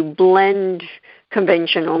where you blend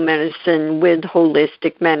conventional medicine with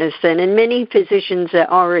holistic medicine, and many physicians are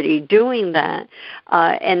already doing that,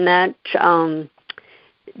 and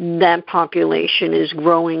that population is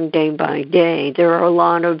growing day by day. There are a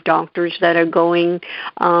lot of doctors that are going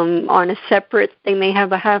on a separate, they may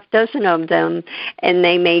have a half dozen of them, and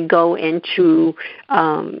they may go into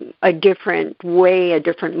a different way, a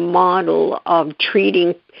different model of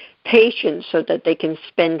treating patients so that they can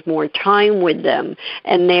spend more time with them.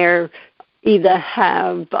 And they're either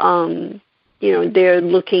have they're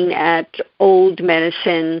looking at old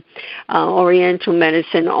medicine, oriental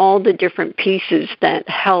medicine, all the different pieces that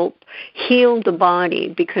help heal the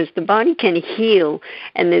body, because the body can heal,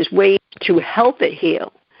 and there's ways to help it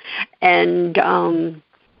heal. And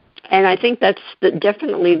And I think that's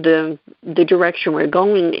definitely the direction we're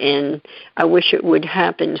going in. I wish it would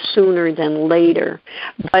happen sooner than later.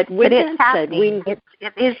 But with that said, it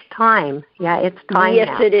is time. Yeah, it's time. Yes,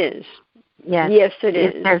 now. it is. Yes, it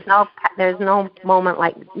is. There's no moment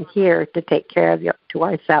like here to take care of to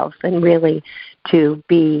ourselves and really to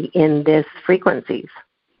be in this frequencies.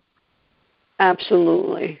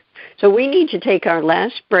 Absolutely. So we need to take our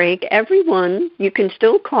last break. Everyone, you can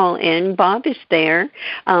still call in. Bob is there,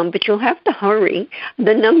 but you'll have to hurry.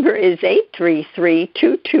 The number is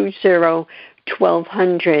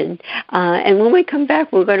 833-220-1200. And when we come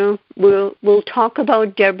back, we'll talk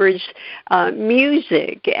about Deborah's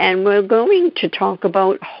music, and we're going to talk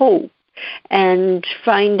about hope and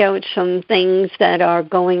find out some things that are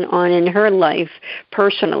going on in her life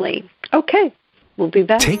personally. Okay. We'll be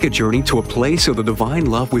back. Take a journey to a place of the divine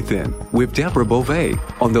love within with Deborah Beauvais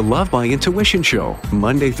on the Love by Intuition Show,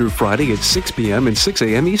 Monday through Friday at 6 p.m. and 6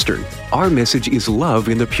 a.m. Eastern. Our message is love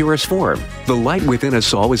in the purest form. The light within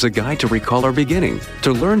us all is a guide to recall our beginning,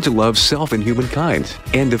 to learn to love self and humankind,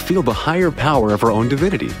 and to feel the higher power of our own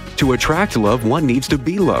divinity. To attract love, one needs to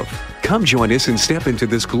be love. Come join us and step into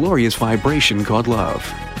this glorious vibration called love.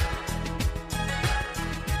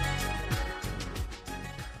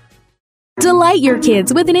 Delight your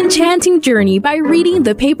kids with an enchanting journey by reading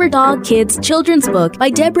the Paper Doll Kids children's book by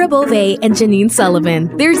Deborah Beauvais and Janine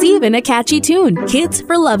Sullivan. There's even a catchy tune, Kids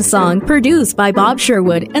for Love Song, produced by Bob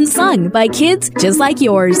Sherwood and sung by kids just like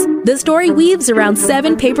yours. The story weaves around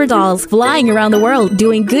 7 paper dolls flying around the world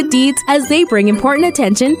doing good deeds as they bring important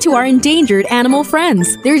attention to our endangered animal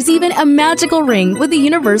friends. There's even a magical ring with a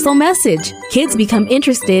universal message. Kids become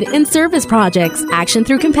interested in service projects, action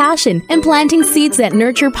through compassion, and planting seeds that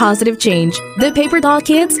nurture positive change. The Paper Doll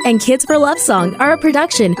Kids and Kids for Love Song are a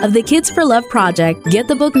production of the Kids for Love Project. Get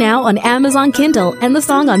the book now on Amazon Kindle and the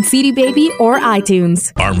song on CD Baby or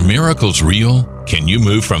iTunes. Are miracles real? Can you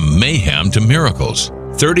move from mayhem to miracles?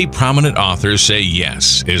 30 prominent authors say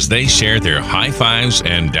yes as they share their high fives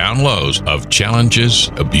and down lows of challenges,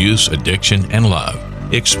 abuse, addiction, and love.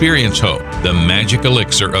 Experience hope, the magic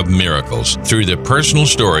elixir of miracles, through the personal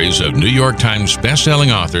stories of New York Times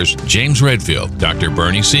bestselling authors James Redfield, Dr.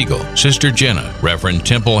 Bernie Siegel, Sister Jenna, Reverend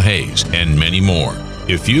Temple Hayes, and many more.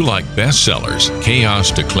 If you like bestsellers,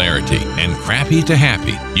 chaos to clarity, and crappy to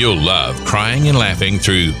happy, you'll love crying and laughing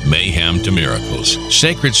through mayhem to miracles.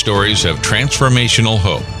 Sacred stories of transformational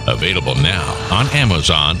hope. Available now on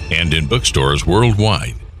Amazon and in bookstores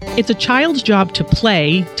worldwide. It's a child's job to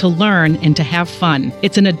play, to learn, and to have fun.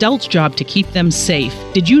 It's an adult's job to keep them safe.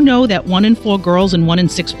 Did you know that 1 in 4 girls and 1 in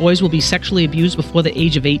 6 boys will be sexually abused before the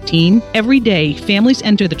age of 18? Every day, families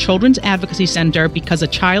enter the Children's Advocacy Center because a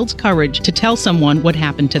child's courage to tell someone what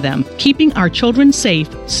happened to them. Keeping our children safe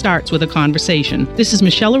starts with a conversation. This is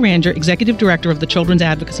Michelle Aranger, Executive Director of the Children's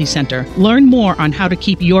Advocacy Center. Learn more on how to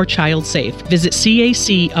keep your child safe. Visit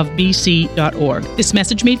cacofbc.org. This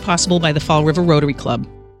message made possible by the Fall River Rotary Club.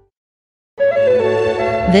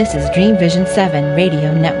 This is Dream Vision 7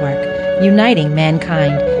 Radio Network, uniting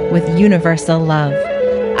mankind with universal love.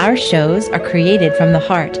 Our shows are created from the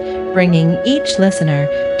heart, bringing each listener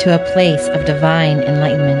to a place of divine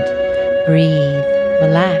enlightenment. Breathe,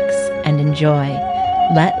 relax, and enjoy.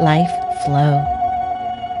 Let life flow.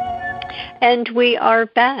 And we are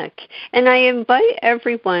back. And I invite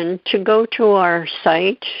everyone to go to our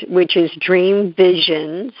site, which is Dream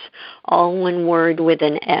Visions, all one word with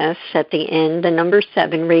an S at the end, the number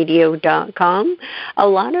 7radio.com. A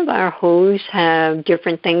lot of our hosts have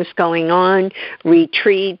different things going on,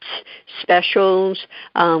 retreats, specials.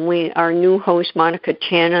 Our new host, Monica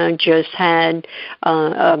Chana, just had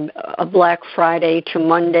a Black Friday to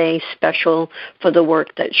Monday special for the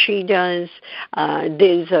work that she does.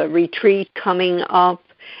 There's a retreat coming up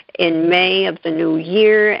in May of the new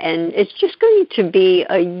year, and it's just going to be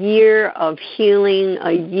a year of healing,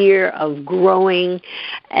 a year of growing,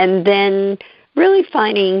 and then really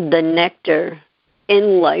finding the nectar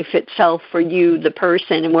in life itself for you, the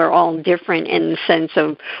person, and we're all different in the sense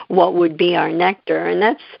of what would be our nectar. And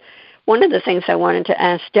that's one of the things I wanted to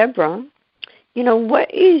ask Deborah. You know, what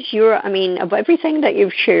is of everything that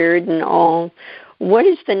you've shared and all, what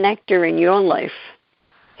is the nectar in your life?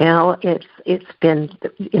 You know, it's been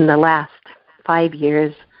in the last 5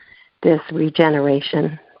 years, this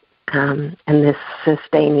regeneration and this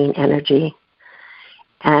sustaining energy.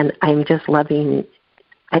 And I'm just loving.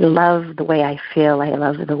 I love the way I feel. I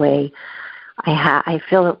love the way I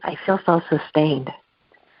feel so sustained.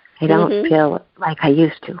 I don't feel like I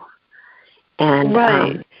used to. And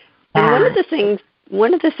right. And one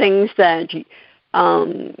of the things that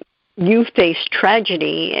you faced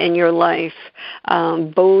tragedy in your life.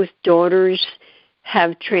 Both daughters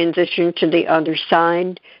have transitioned to the other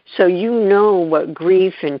side, so you know what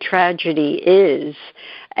grief and tragedy is.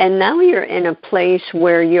 And now you're in a place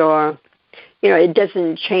where it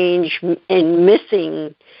doesn't change in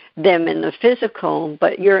missing them in the physical,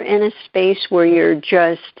 but you're in a space where you're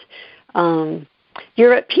just,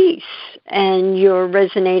 you're at peace and you're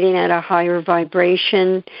resonating at a higher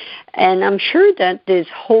vibration. And I'm sure that there's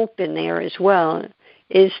hope in there as well.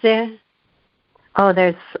 Is there? Oh,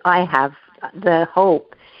 the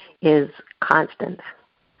hope is constant.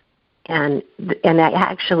 And I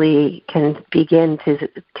actually can begin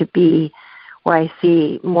to be where I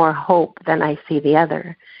see more hope than I see the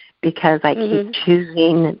other, because I keep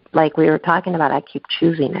choosing, like we were talking about, I keep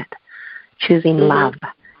choosing it, choosing love,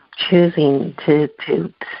 choosing to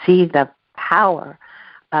see the power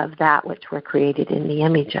of that which we're created in the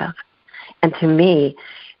image of. And to me,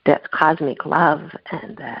 that's cosmic love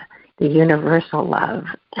and the universal love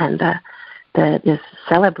and this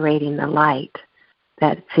celebrating the light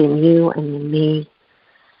that's in you and in me.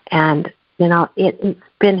 And, it's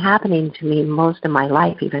been happening to me most of my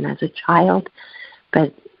life, even as a child.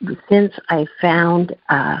 But since I found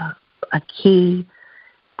a key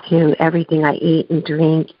to everything I eat and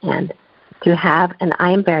drink, and and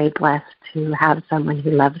I'm very blessed to have someone who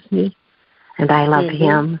loves me, and I love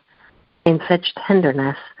him in such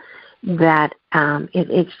tenderness that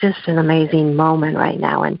it's just an amazing moment right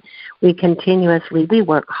now. And we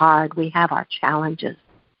work hard, we have our challenges.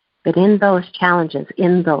 But in those challenges,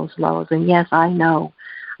 in those lows, and yes, I know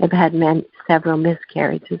I've had several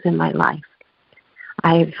miscarriages in my life.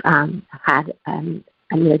 I've had a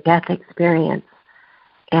near-death experience,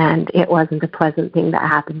 and it wasn't a pleasant thing that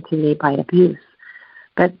happened to me by abuse.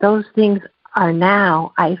 But those things are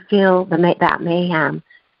now, I feel that mayhem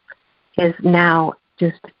is now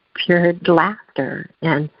just pure laughter,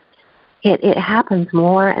 and it happens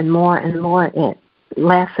more and more and more,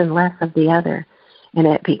 less and less of the other. And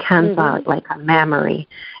it becomes like a memory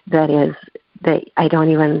that I don't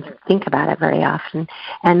even think about it very often.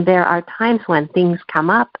 And there are times when things come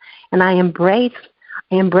up, and I embrace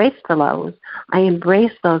the lows. I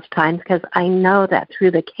embrace those times because I know that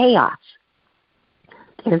through the chaos,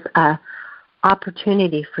 there's a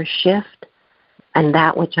opportunity for shift, and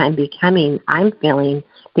that which I'm becoming, I'm feeling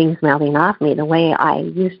things melting off me. The way I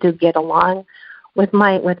used to get along with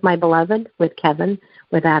my beloved, with Kevin,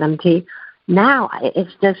 with Adam T. Now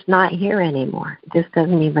it's just not here anymore. It just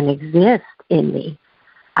doesn't even exist in me.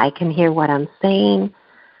 I can hear what I'm saying.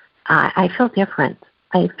 I feel different.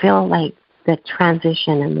 I feel like the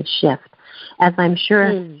transition and the shift, as I'm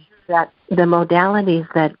sure that the modalities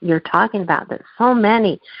that you're talking about, that so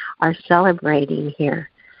many are celebrating here,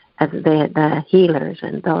 as the healers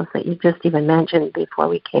and those that you just even mentioned before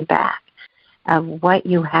we came back, of what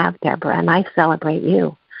you have, Deborah, and I celebrate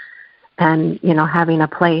you. And, having a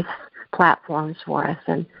platforms for us,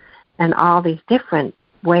 and all these different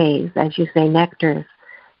ways, as you say, nectars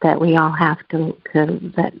that we all have to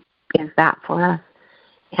that is that for us.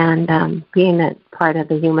 And being a part of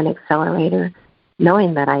the human accelerator,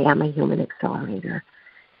 knowing that I am a human accelerator,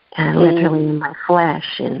 and literally in my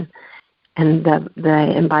flesh, and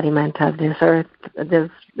the embodiment of this earth,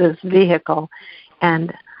 this vehicle.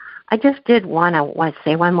 And I just did want to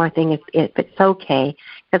say one more thing, if it's okay,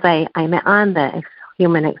 because I'm on the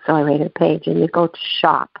Human Accelerator page, and you go to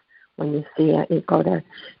shop. When you see it, you go to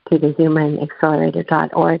the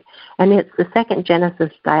humanaccelerator.org, and it's the second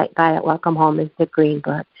Genesis Diet Welcome Home is the green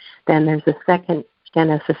book. Then there's the second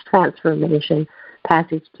Genesis Transformation,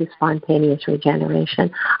 Passage to Spontaneous Regeneration.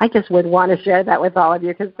 I just would want to share that with all of you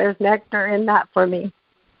because there's nectar in that for me.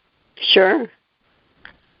 Sure,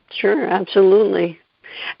 absolutely.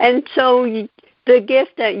 And so the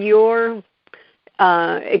gift that your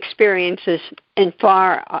experiences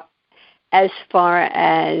as far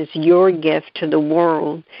as your gift to the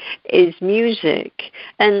world is music.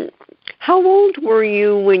 And how old were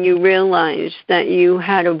you when you realized that you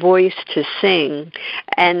had a voice to sing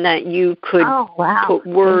and that you could put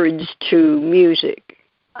words to music?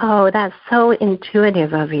 Oh, that's so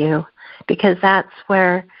intuitive of you, because that's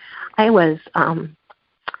where I was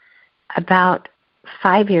about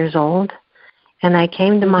 5 years old. And I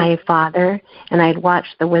came to my father, and I'd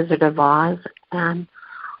watched The Wizard of Oz, and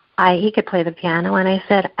he could play the piano, and I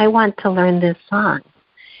said, I want to learn this song.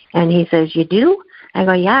 And he says, you do? I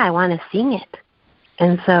go, yeah, I want to sing it.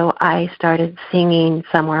 And so I started singing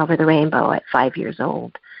Somewhere Over the Rainbow at 5 years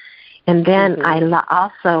old. And then I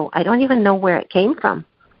don't even know where it came from,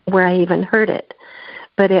 where I even heard it,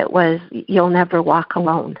 but it was You'll Never Walk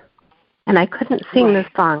Alone. And I couldn't sing this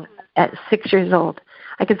song at 6 years old.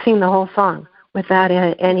 I could sing the whole song without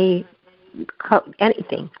anything.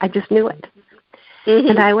 I just knew it.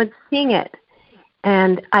 and I would sing it,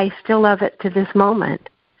 and I still love it to this moment.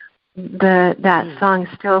 That song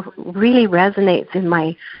still really resonates in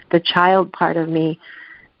the child part of me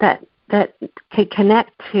that could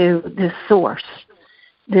connect to this source,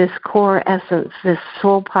 this core essence, this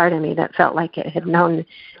soul part of me that felt like it had known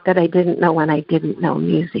that I didn't know when I didn't know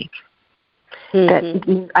music.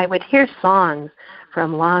 That I would hear songs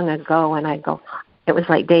from long ago, and I'd go, it was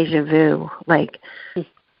like deja vu, like,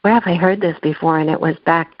 where have I heard this before? And it was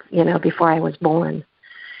back, before I was born.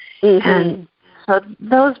 And so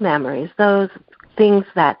those memories, those things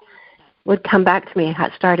that would come back to me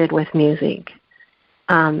had started with music.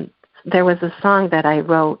 There was a song that I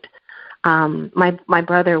wrote. My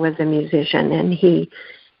brother was a musician, and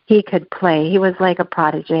he could play. He was like a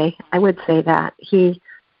prodigy. I would say that.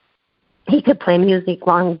 He could play music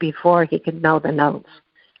long before he could know the notes.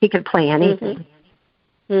 He could play anything.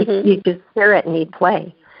 You just hear it and he'd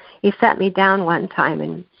play. He sat me down one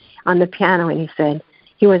time on the piano, and he said,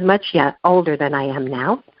 he was much older than I am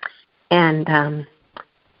now, and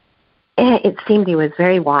it seemed he was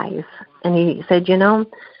very wise. And he said,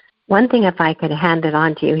 one thing, if I could hand it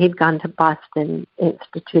on to you, he'd gone to Boston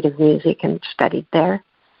Institute of Music and studied there,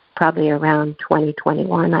 probably around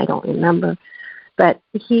 2021, I don't remember. But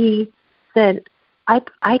he said,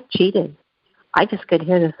 I cheated. I just could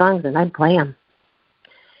hear the songs and I'd play them.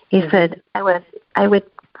 He said, I would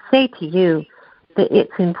say to you that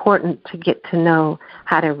it's important to get to know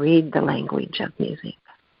how to read the language of music.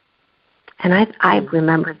 And I've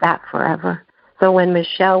remembered that forever. So when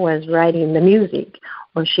Michelle was writing the music,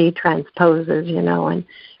 or she transposes, and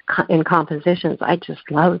in compositions, I just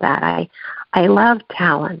love that. I love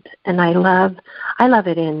talent, and I love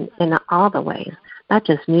it in all the ways, not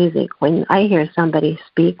just music. When I hear somebody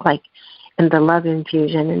speak like in the love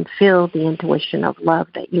infusion and feel the intuition of love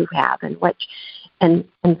that you have, and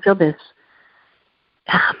feel this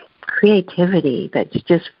creativity that's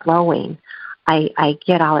just flowing, I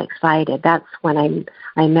get all excited. That's when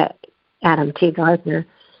I met Adam T. Gardner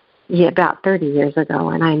about 30 years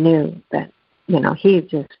ago, and I knew that, he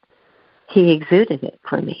exuded it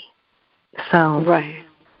for me. So, right.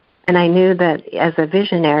 And I knew that as a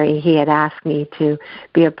visionary, he had asked me to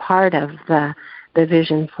be a part of the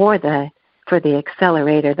vision for the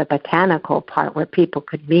accelerator, the botanical part where people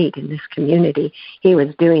could meet in this community. He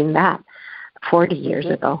was doing that 40 years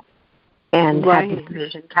ago, and had this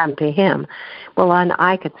vision come to him. Well, and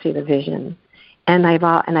I could see the vision, and I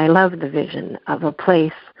love the vision of a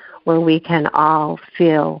place where we can all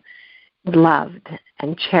feel loved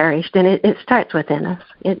and cherished, and it starts within us.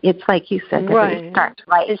 It's like you said, it starts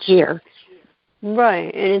here.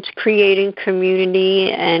 Right, and it's creating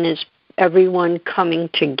community, and it's everyone coming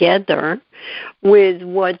together with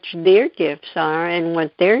what their gifts are and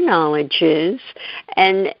what their knowledge is,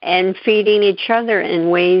 and feeding each other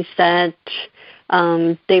in ways that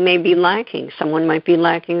they may be lacking. Someone might be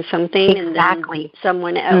lacking something, and then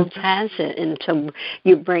someone else has it, and so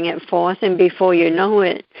you bring it forth, and before you know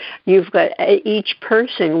it, you've got each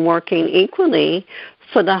person working equally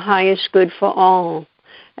for the highest good for all.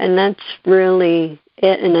 And that's really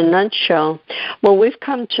it in a nutshell. Well, we've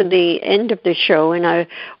come to the end of the show, and I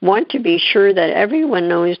want to be sure that everyone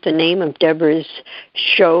knows the name of Deborah's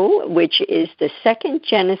show, which is the Second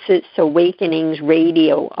Genesis Awakenings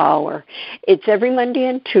Radio Hour. It's every Monday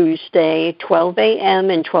and Tuesday, 12 a.m.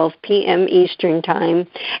 and 12 p.m. Eastern Time,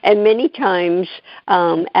 and many times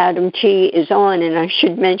Adam T. is on, and I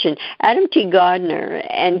should mention Adam T. Gardner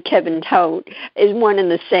and Kevin Tout is one and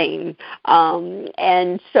the same,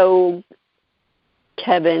 and so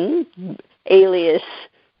Kevin, alias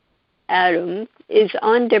Adam, is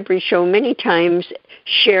on Deborah's show many times,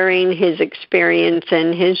 sharing his experience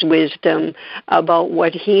and his wisdom about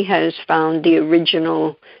what he has found the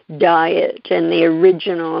original diet and the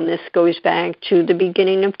original, and this goes back to the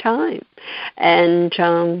beginning of time. And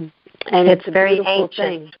it's a very beautiful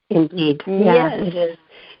ancient, thing. Indeed. Yes, it is.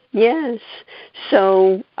 Yes.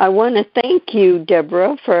 So I want to thank you,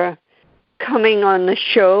 Deborah, for coming on the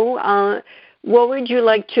show. What would you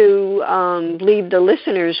like to leave the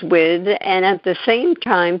listeners with? And at the same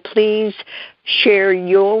time, please share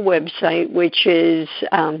your website, which is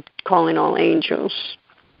Calling All Angels.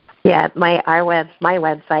 Yeah, my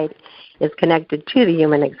website is connected to the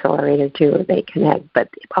Human Accelerator too. They connect, but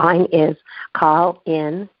mine is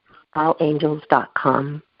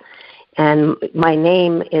callinallangels.com. And my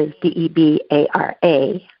name is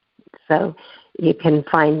Debara, so you can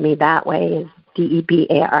find me that way, is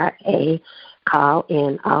Debara,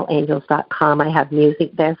 callinallangels.com. I have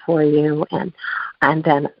music there for you, and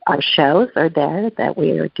then our shows are there that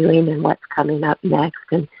we are doing and what's coming up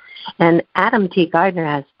next. And Adam T. Gardner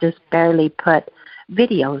has just barely put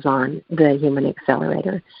videos on the Human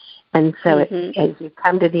Accelerator. And so as you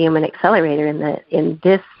come to the Human Accelerator in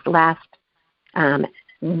this last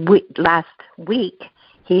week,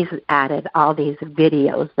 he's added all these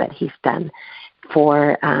videos that he's done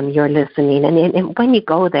for your listening. And when you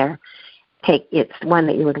go there, it's one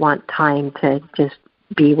that you would want time to just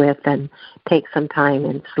be with and take some time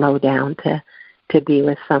and slow down to be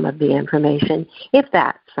with some of the information. If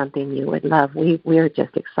that's something you would love, we're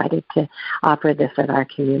just excited to offer this at our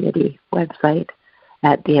community website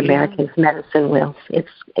at the Americans Medicine Wheels. It's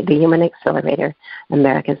the Human Accelerator,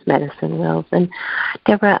 Americans Medicine Wheels. And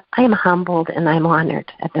Deborah, I am humbled and I'm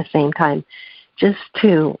honored at the same time just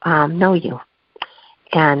to know you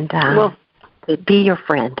and to be your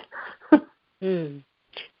friend.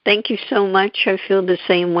 Thank you so much. I feel the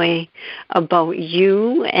same way about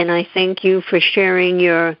you, and I thank you for sharing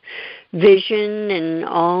your vision and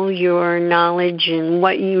all your knowledge and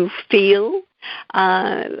what you feel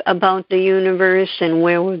about the universe and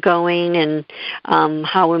where we're going, and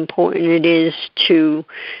how important it is to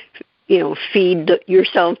feed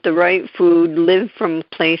yourself the right food, live from a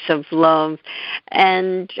place of love,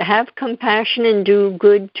 and have compassion and do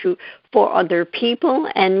good for other people,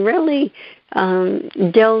 and really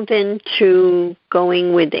delve into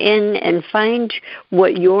going within and find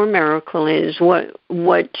what your miracle is, what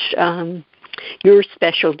your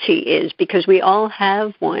specialty is, because we all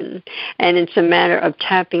have one, and it's a matter of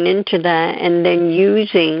tapping into that and then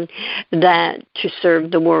using that to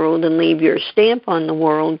serve the world and leave your stamp on the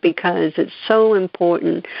world, because it's so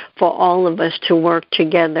important for all of us to work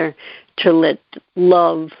together to let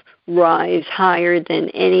love rise higher than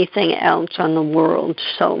anything else on the world.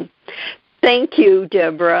 So thank you,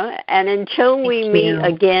 Deborah. And until we meet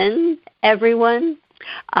again, everyone,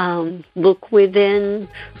 look within,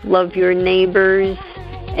 love your neighbors,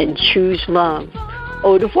 and choose love.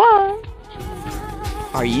 Au revoir.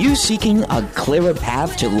 Are you seeking a clearer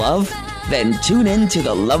path to love? Then tune in to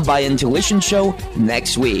the Love by Intuition show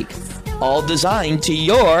next week. All designed to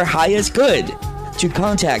your highest good. To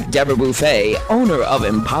contact Deborah Beauvais, owner of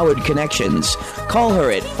Empowered Connections, call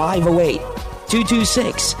her at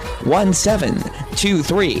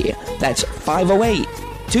 508-226-1723. That's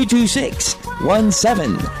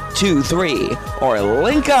 508-226-1723. Or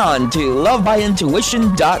link on to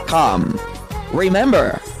lovebyintuition.com.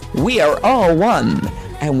 Remember, we are all one,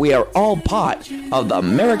 and we are all part of the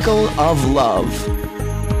miracle of love.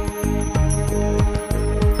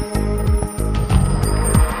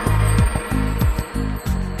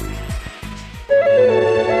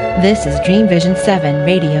 This is Dream Vision 7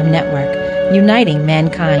 Radio Network, uniting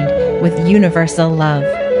mankind with universal love.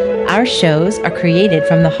 Our shows are created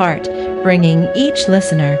from the heart, bringing each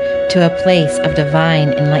listener to a place of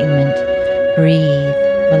divine enlightenment. Breathe,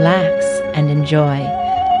 relax, and enjoy.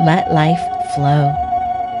 Let life flow.